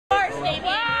Hey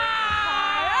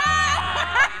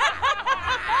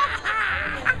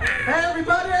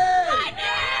everybody!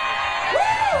 Woo!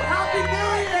 Happy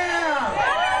New Year!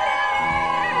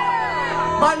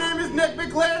 My name is Nick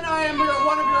McLean. I am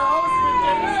one of your hosts.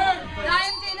 I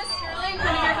am Dana Sterling,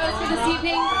 one of your hosts for this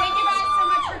evening. Thank you guys so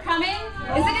much for coming.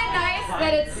 Isn't it nice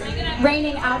that it's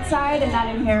raining outside and not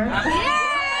in here?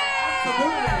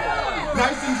 Absolutely.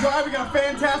 Nice and dry. We got a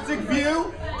fantastic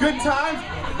view. Good times.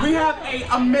 We have an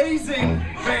amazing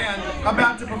band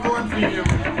about to perform for you.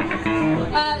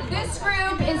 This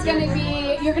group is going to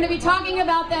be, you're going to be talking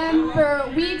about them for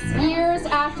weeks, years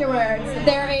afterwards.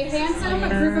 They're a handsome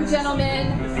group of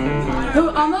gentlemen who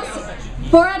almost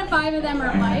 4 out of 5 of them are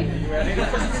alike.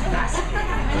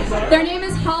 Their name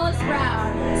is Hollis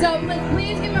Brown. So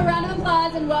please give them a round of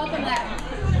applause and welcome them.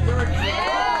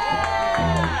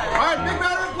 All right, big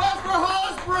round of applause for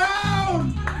Hollis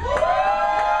Brown!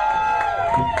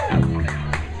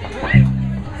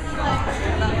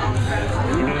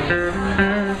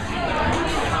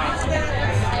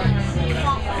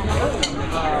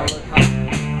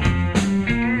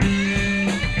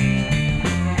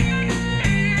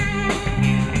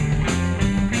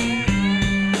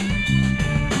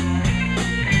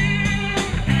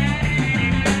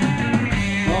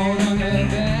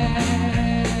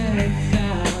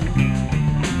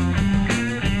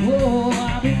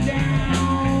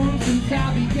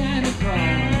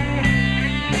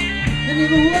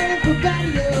 Never worried for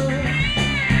body.